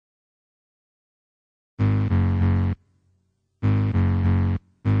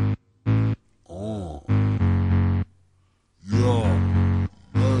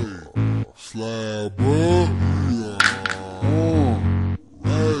slab up.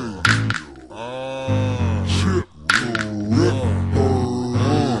 Chip the ripper.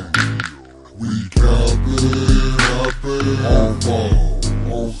 We cappin', on fall,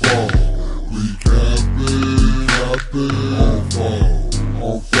 on fall. We cappin', on fall,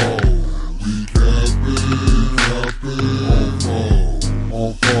 on fall. We cappin', on fall,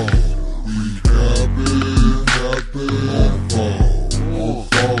 on fall. We cappin', on fall, on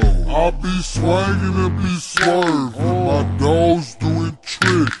fall. I be swinging and be swerving, my dogs doing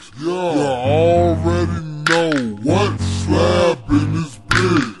tricks. You already know what slab in this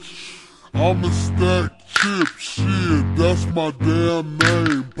bitch. I'ma stack chips, shit, that's my damn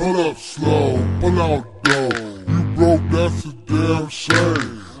name. Pull up slow, pull out dough. You broke, that's a damn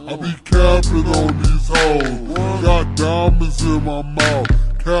shame. I be capping on these hoes, got diamonds in my mouth.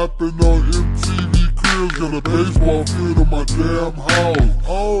 Capping on MTV cribs, got a baseball field in my damn house.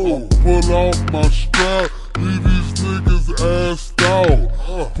 I pull out my strap, leave these niggas assed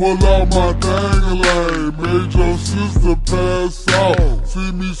out. Pull out my dang-a-lane, made your sister pass out.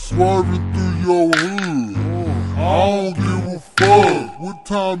 See me swerving through your hood, I don't give a fuck. What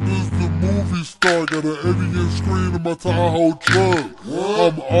time does the movie start? Got an 80-inch screen in my Tahoe truck.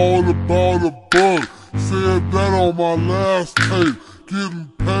 I'm all about a buck, said that on my last tape. Getting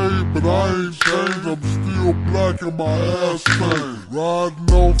paid, but I ain't changed. I'm still black in my ass stain.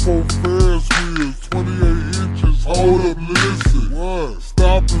 Riding on 4's wheels, 28 inches. Hold up, listen. What?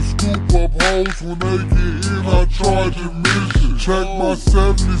 Stop and scoop up hoes when they get in. I charge admission. Check my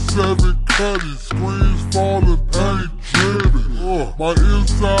 77 cutty, screens falling, paint dripping. My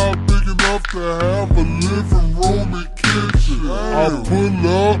inside big enough to have a living room and kitchen. I pull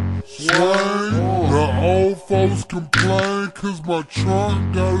up, swing. The old folks complain, cause my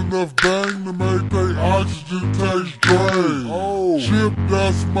trunk got enough bang to make they oxygen taste drain. Chip,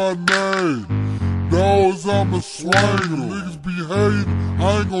 that's my name. Those I'm a swanger. Niggas be hating,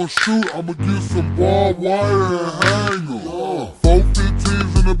 I ain't gon' shoot, I'ma get some barbed wire and hang 'em.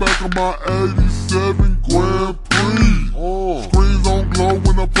 415s in the back of my 87 Grand Prix. Screens on glow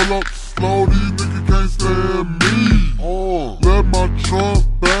when I pull up slow, these niggas can't stand me. Let my trunk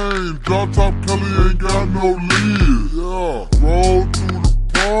bang, drop top Kelly ain't got no lid. Roll through the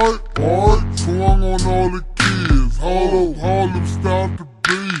park, swung on all the kids. Hold up, stop the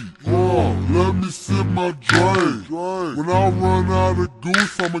beat. Let me sip my drink. When I run out of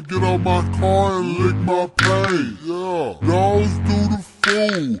goose, I'ma get out my car and lick my paint. Dogs do the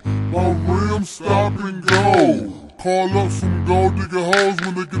fool, my rims stop and go. Call up some gold digger hoes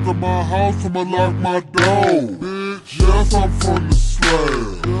when they get to my house, I'ma lock my door. Bitch, yes, I'm from the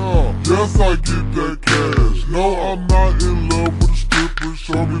slab. Yes, I get that cash. No, I'm not in love with a stripper.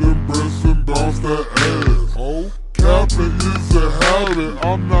 Show me them breasts and bounce that ass. Kappin' is a habit,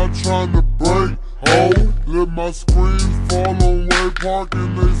 I'm not trying to break. Let my screens fall on Way Park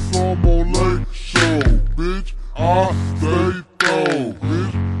and they saw 'em on Lake Show. Bitch, I stay throw.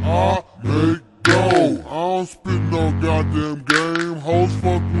 Bitch, I make dough. I don't spit no goddamn game. Hoes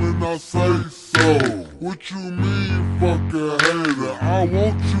fuck when I say so. What you mean, fuck a hater? I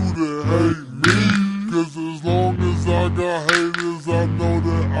want you to hate me, cause as long as I got haters, I know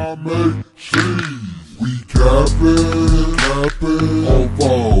that I make cheese. We cappin', on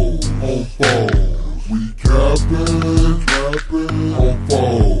fall, on fall. We cappin', on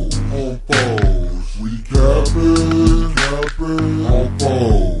fall, on fall. We cappin', on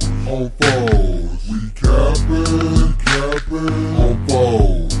fall, on fall. We cappin', on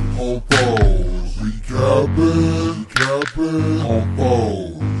fall, on fall. We cappin', on fall,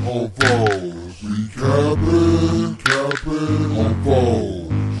 on fall. We cappin', on fall,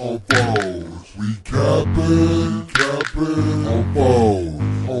 on fall. We cappin', on fall,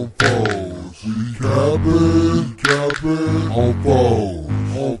 on fall. We cappin', on fall,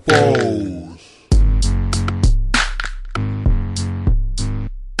 on fall.